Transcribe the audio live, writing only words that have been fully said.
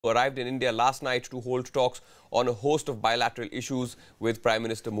arrived in India last night to hold talks on a host of bilateral issues with Prime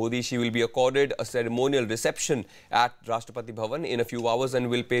Minister Modi. She will be accorded a ceremonial reception at Rashtrapati Bhawan in a few hours and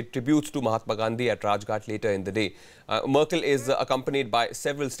will pay tributes to Mahatma Gandhi at Rajghat later in the day. Merkel is accompanied by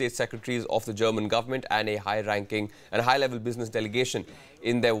several state secretaries of the German government and a high-ranking and high-level business delegation.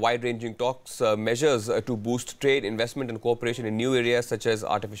 In their wide-ranging talks, measures to boost trade, investment and cooperation in new areas such as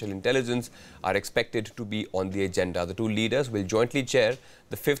artificial intelligence are expected to be on the agenda. The two leaders will jointly chair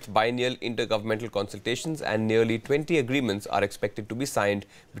the 5th biennial intergovernmental consultations, and nearly 20 agreements are expected to be signed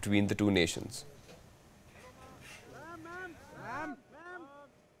between the two nations.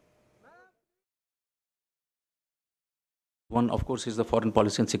 One, of course, is the foreign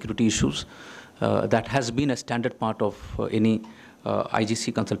policy and security issues. That has been a standard part of any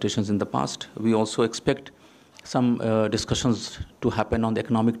IGC consultations in the past. We also expect some discussions to happen on the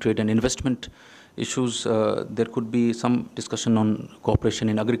economic, trade and investment issues. There could be some discussion on cooperation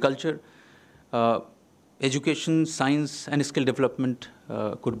in agriculture. Education, science and skill development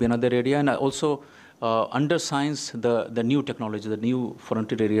could be another area. And also under science, the new technology, the new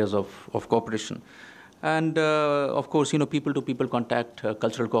frontier areas of cooperation. And of course, people-to-people contact,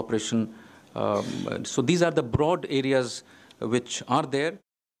 cultural cooperation. So these are the broad areas which are there.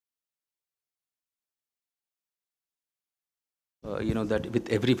 That with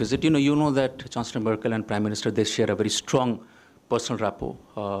every visit, that Chancellor Merkel and Prime Minister, they share a very strong personal rapport.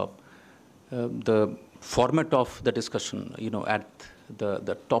 The format of the discussion, at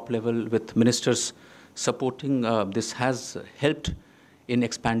the top level with ministers supporting, this has helped in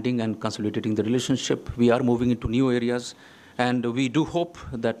expanding and consolidating the relationship. We are moving into new areas, and we do hope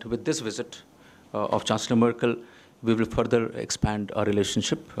that with this visit of Chancellor Merkel, we will further expand our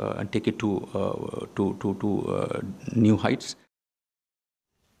relationship and take it to new heights.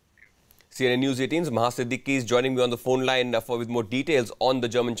 CNN News 18's Maha Siddiqui is joining me on the phone line with more details on the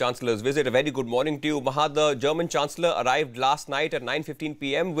German Chancellor's visit. A very good morning to you. Maha, the German Chancellor arrived last night at 9:15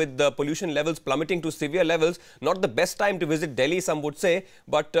 p.m. with the pollution levels plummeting to severe levels. Not the best time to visit Delhi, some would say.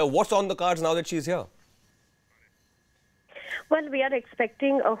 But what's on the cards now that she's here? Well, we are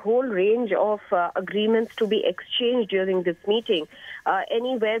expecting a whole range of agreements to be exchanged during this meeting.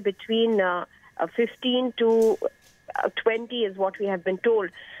 Anywhere between 15 to 20 is what we have been told.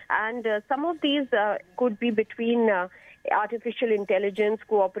 And some of these could be between artificial intelligence,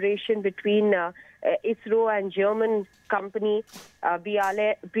 cooperation between ISRO and German company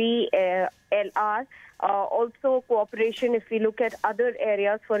BLR. Also cooperation, if we look at other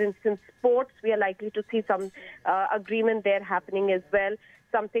areas, for instance, sports, we are likely to see some agreement there happening as well.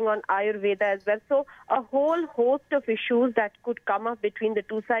 Something on Ayurveda as well. So a whole host of issues that could come up between the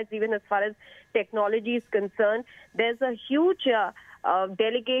two sides, even as far as technology is concerned. There's a huge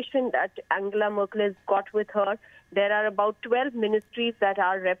delegation that Angela Merkel has got with her. There are about 12 ministries that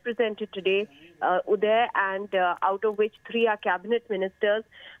are represented today there, and out of which 3 are cabinet ministers.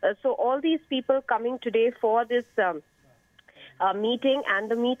 So all these people coming today for this meeting, and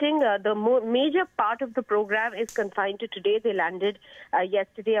the meeting, the major part of the program is confined to today. They landed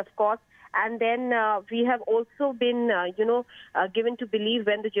yesterday, of course. And then we have also been, given to believe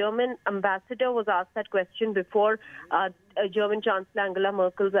when the German ambassador was asked that question before German Chancellor Angela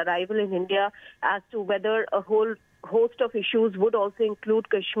Merkel's arrival in India as to whether a whole host of issues would also include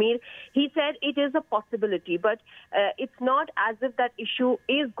Kashmir. He said it is a possibility, but it's not as if that issue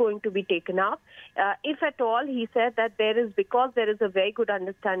is going to be taken up. If at all, he said that because there is a very good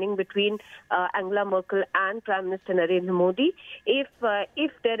understanding between Angela Merkel and Prime Minister Narendra Modi, if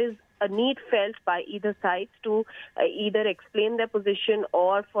there is a need felt by either side to either explain their position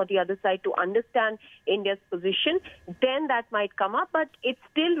or for the other side to understand India's position, then that might come up. But it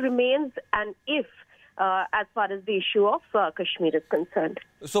still remains an if as far as the issue of Kashmir is concerned.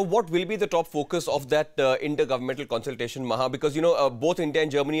 So what will be the top focus of that intergovernmental consultation, Maha? Because, both India and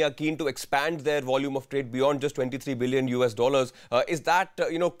Germany are keen to expand their volume of trade beyond just $23 billion US. Is that,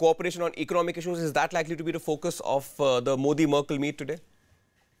 cooperation on economic issues, is that likely to be the focus of the Modi-Merkel meet today?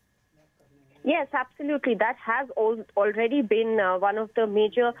 Yes, absolutely. That has already been one of the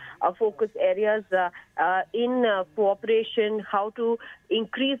major focus areas in cooperation, how to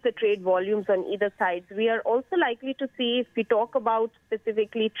increase the trade volumes on either side. We are also likely to see, if we talk about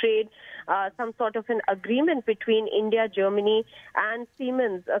specifically trade, some sort of an agreement between India, Germany and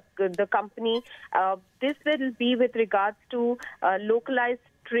Siemens, the company. This will be with regards to localized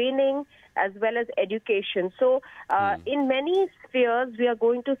training as well as education. So in many spheres, we are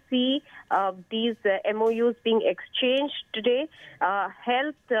going to see these MOUs being exchanged today.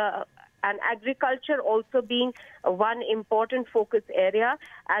 Health, and agriculture also being one important focus area.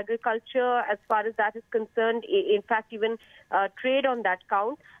 Agriculture, as far as that is concerned, in fact, even trade on that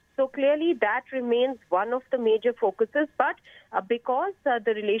count. So clearly that remains one of the major focuses. But because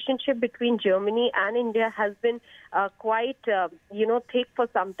the relationship between Germany and India has been quite, thick for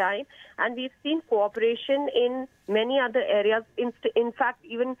some time, and we've seen cooperation in many other areas. In fact,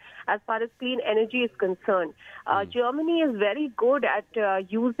 even as far as clean energy is concerned, Germany is very good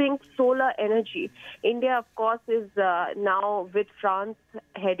at using solar energy. India, of course, is now with France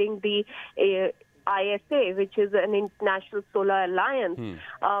heading the ISA, which is an international solar alliance.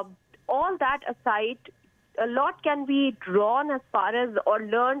 All that aside, a lot can be drawn as far as or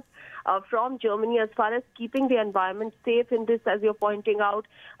learned from Germany as far as keeping the environment safe in this, as you're pointing out,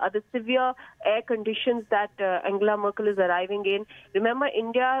 the severe air conditions that Angela Merkel is arriving in. Remember,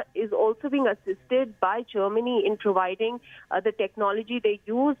 India is also being assisted by Germany in providing the technology they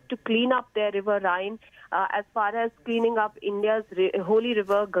use to clean up their river Rhine. As far as cleaning up India's holy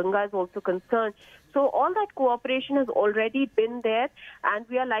river Ganga is also concerned. So all that cooperation has already been there, and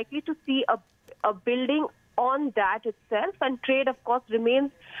we are likely to see a building on that itself. And trade, of course,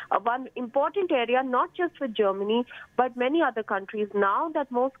 remains one important area, not just for Germany, but many other countries. Now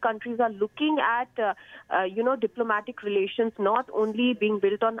that most countries are looking at, diplomatic relations not only being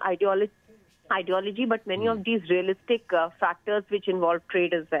built on ideology, but many of these realistic factors which involve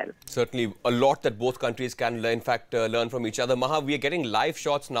trade as well. Certainly a lot that both countries can learn, in fact, learn from each other. Maha, we are getting live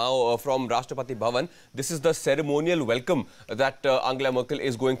shots now from Rashtrapati Bhawan. This is the ceremonial welcome that Angela Merkel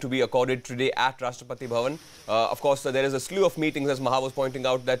is going to be accorded today at Rashtrapati Bhawan. Of course, there is a slew of meetings, as Maha was pointing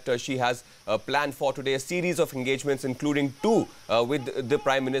out, that she has planned for today, a series of engagements, including two with the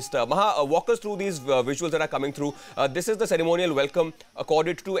Prime Minister. Maha, walk us through these visuals that are coming through. This is the ceremonial welcome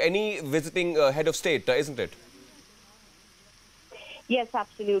accorded to any visiting head of state, isn't it? Yes,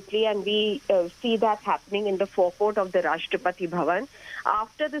 absolutely. And we see that happening in the forecourt of the Rashtrapati Bhavan.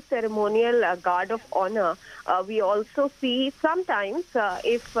 After the ceremonial guard of honor, we also see sometimes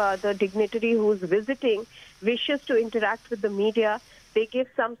if the dignitary who's visiting wishes to interact with the media, they give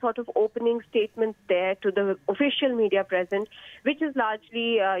some sort of opening statements there to the official media present, which is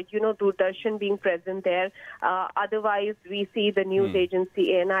largely, Doordarshan being present there. Otherwise, we see the news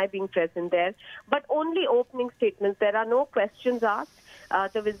agency ANI being present there. But only opening statements. There are no questions asked.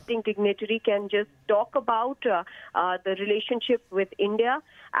 The visiting dignitary can just talk about the relationship with India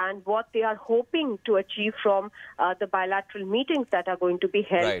and what they are hoping to achieve from the bilateral meetings that are going to be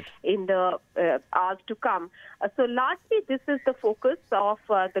held in the hours to come. So largely, this is the focus of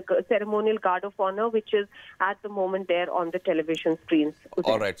the ceremonial guard of honor, which is at the moment there on the television screens.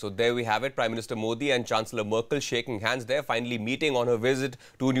 All right, so there we have it. Prime Minister Modi and Chancellor Merkel shaking hands there, finally meeting on her visit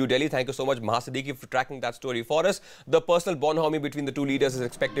to New Delhi. Thank you so much, Maha Siddiqui, for tracking that story for us. The personal bonhomie between the two leaders is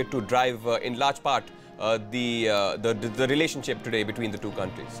expected to drive, in large part, the relationship today between the two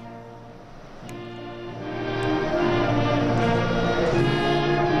countries.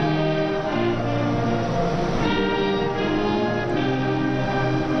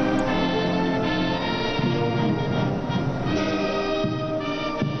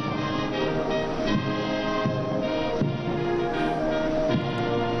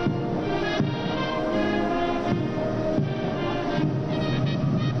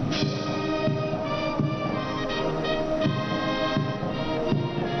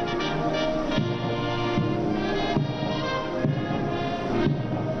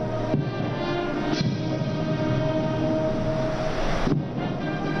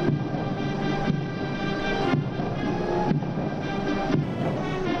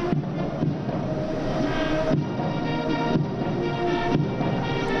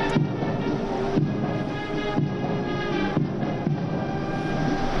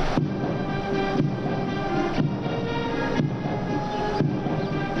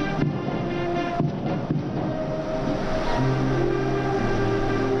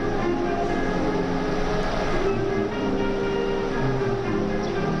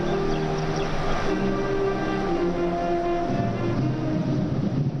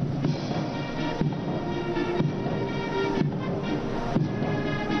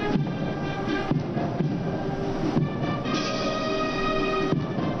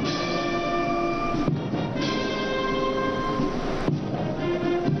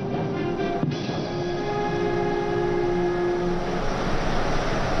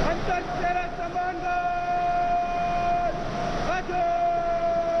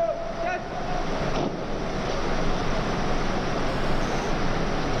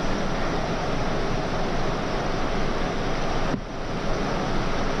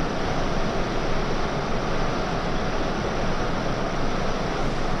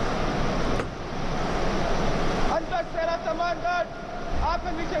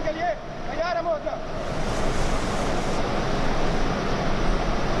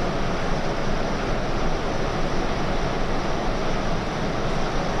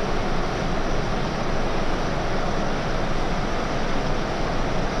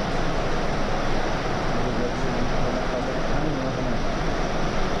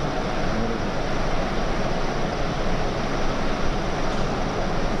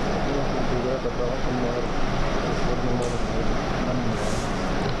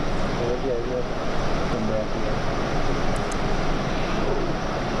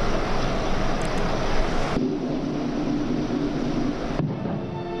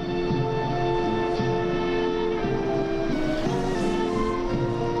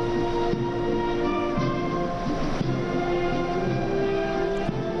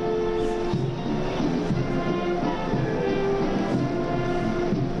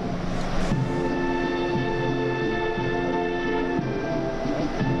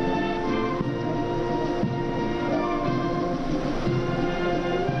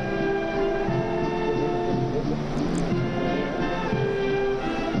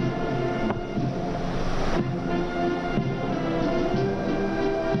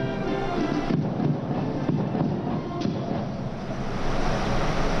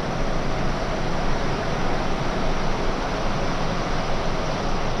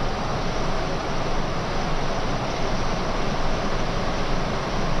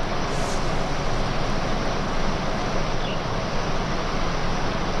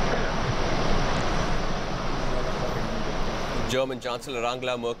 German Chancellor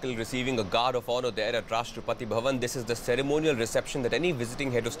Angela Merkel receiving a guard of honor there at Rashtrapati Bhavan. This is the ceremonial reception that any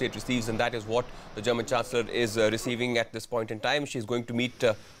visiting head of state receives, and that is what the German Chancellor is receiving at this point in time. She's going to meet,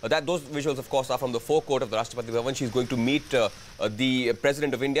 those visuals of course are from the forecourt of the Rastrapati Bhavan. She's going to meet the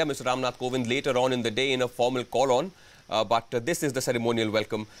President of India, Mr. Ramnath Kovind, later on in the day in a formal call-on. But this is the ceremonial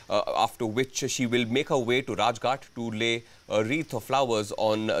welcome, after which she will make her way to Rajghat to lay a wreath of flowers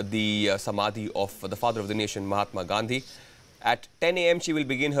on the Samadhi of the father of the nation, Mahatma Gandhi. At 10 a.m. she will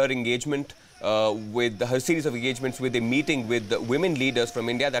begin her engagement with her series of engagements with a meeting with the women leaders from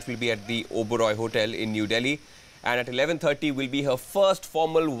India. That will be at the Oberoi Hotel in New Delhi. And at 11:30 will be her first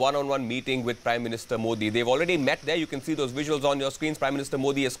formal one-on-one meeting with Prime Minister Modi. They've already met there. You can see those visuals on your screens. Prime Minister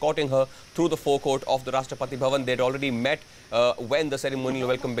Modi escorting her through the forecourt of the Rastrapati Bhavan. They'd already met when the ceremonial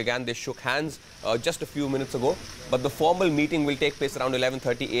welcome began. They shook hands just a few minutes ago. But the formal meeting will take place around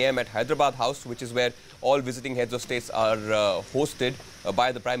 11:30 a.m. at Hyderabad House, which is where all visiting heads of states are hosted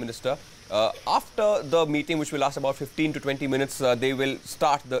by the Prime Minister. After the meeting, which will last about 15 to 20 minutes, they will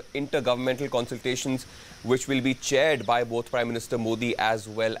start the intergovernmental consultations, which will be chaired by both Prime Minister Modi as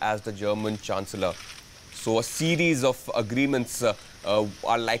well as the German Chancellor. So a series of agreements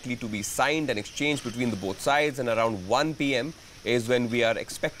are likely to be signed and exchanged between the both sides, and around 1 p.m. is when we are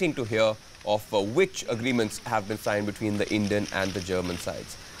expecting to hear of which agreements have been signed between the Indian and the German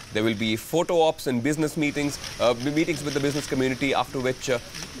sides. There will be photo ops and business meetings, meetings with the business community, after which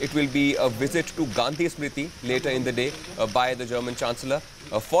it will be a visit to Gandhi Smriti later in the day by the German Chancellor,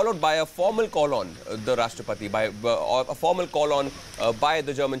 followed by a formal call on the Rashtrapati, a formal call on by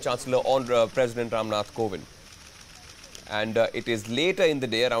the German Chancellor on President Ramnath Kovind. And it is later in the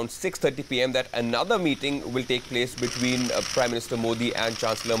day, around 6:30 p.m., that another meeting will take place between Prime Minister Modi and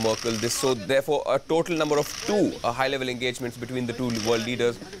Chancellor Merkel. So therefore, a total number of two high-level engagements between the two world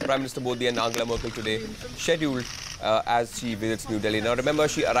leaders, Prime Minister Modi and Angela Merkel, today, scheduled as she visits New Delhi. Now, remember,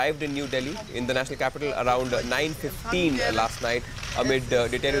 she arrived in New Delhi, in the national capital, around 9:15 last night, amid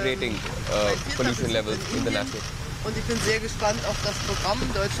deteriorating pollution levels in the national. Und ich bin sehr gespannt auf das Programm.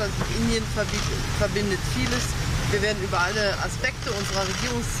 Deutschland und Indien verbindet vieles. Wir werden über alle Aspekte unserer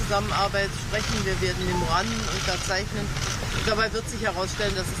Regierungszusammenarbeit sprechen. Wir werden Memoranden unterzeichnen. Und dabei wird sich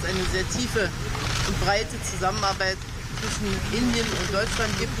herausstellen, dass es eine sehr tiefe und breite Zusammenarbeit zwischen Indien und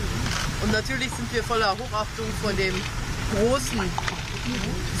Deutschland gibt. Und natürlich sind wir voller Hochachtung vor dem großen,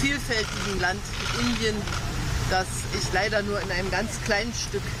 vielfältigen Land Indien, das ich leider nur in einem ganz kleinen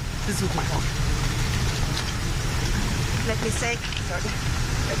Stück besuchen kann. Let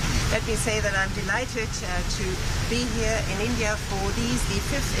me say that I'm delighted to be here in India for the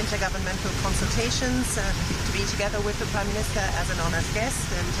 5th intergovernmental consultations, to be together with the Prime Minister as an honoured guest.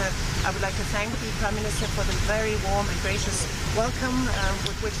 And I would like to thank the Prime Minister for the very warm and gracious welcome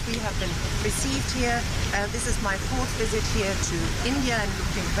with which we have been received here. This is my 4th visit here to India, and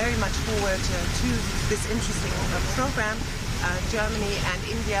looking very much forward to this interesting programme. Germany and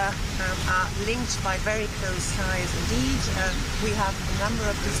India are linked by very close ties indeed. We have a number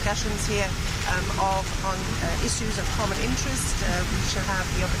of discussions here on issues of common interest. We shall have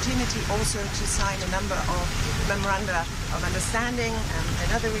the opportunity also to sign a number of memoranda of understanding and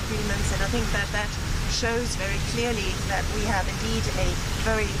other agreements, and I think that shows very clearly that we have indeed a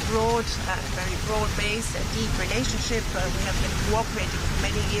very broad-based and deep relationship. We have been cooperating for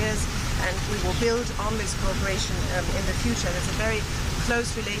many years, and we will build on this cooperation in the future. There's a very close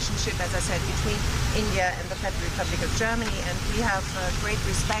relationship, as I said, between India and the Federal Republic of Germany, and we have great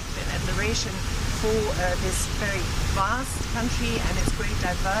respect and admiration for this very vast country and its great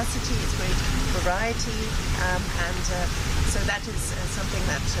diversity, its great variety, so that is something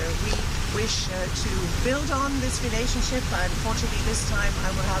that we wish to build on, this relationship. Unfortunately, this time I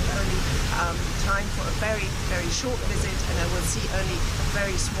will have only time for a very, very short visit, and I will see only a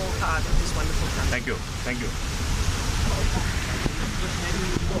very small part of this wonderful country. Thank you. Thank you.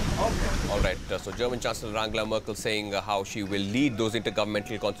 All right, so German Chancellor Angela Merkel saying how she will lead those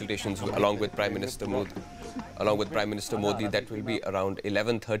intergovernmental consultations along with Prime Minister Modi. That will be around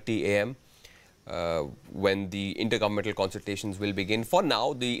 11:30 a.m. When the intergovernmental consultations will begin. For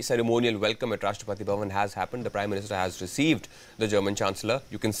now, the ceremonial welcome at Rastrapati Bhavan has happened. The Prime Minister has received the German Chancellor.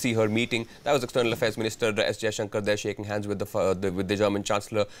 You can see her meeting. That was External Affairs Minister S. Jaishankar there, shaking hands with the German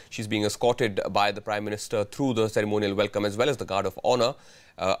Chancellor. She's being escorted by the Prime Minister through the ceremonial welcome as well as the Guard of Honour.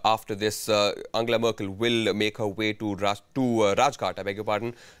 After this, Angela Merkel will make her way to Rajghat, to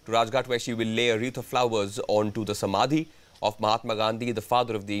Rajghat, where she will lay a wreath of flowers onto the Samadhi of Mahatma Gandhi, the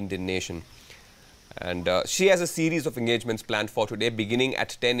father of the Indian nation. And she has a series of engagements planned for today, beginning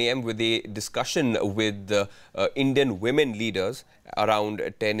at 10 a.m. with a discussion with Indian women leaders around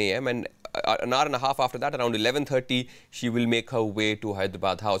 10 a.m. And an hour and a half after that, around 11:30, she will make her way to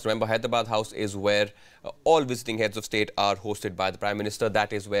Hyderabad House. Remember, Hyderabad House is where all visiting heads of state are hosted by the Prime Minister.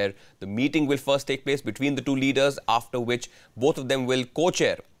 That is where the meeting will first take place between the two leaders, after which both of them will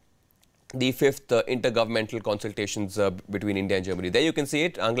co-chair the fifth intergovernmental consultations between India and Germany. There you can see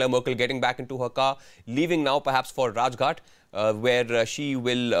it, Angela Merkel getting back into her car, leaving now perhaps for Rajghat, where she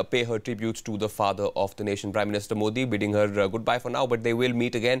will pay her tributes to the father of the nation, Prime Minister Modi, bidding her goodbye for now, but they will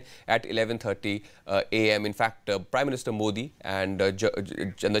meet again at 11:30 a.m. In fact, Prime Minister Modi and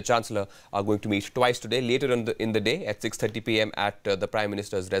the Chancellor are going to meet twice today, later in the day at 6:30 p.m. at the Prime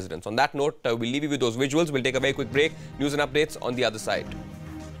Minister's residence. On that note, we'll leave you with those visuals. We'll take a very quick break. News and updates on the other side.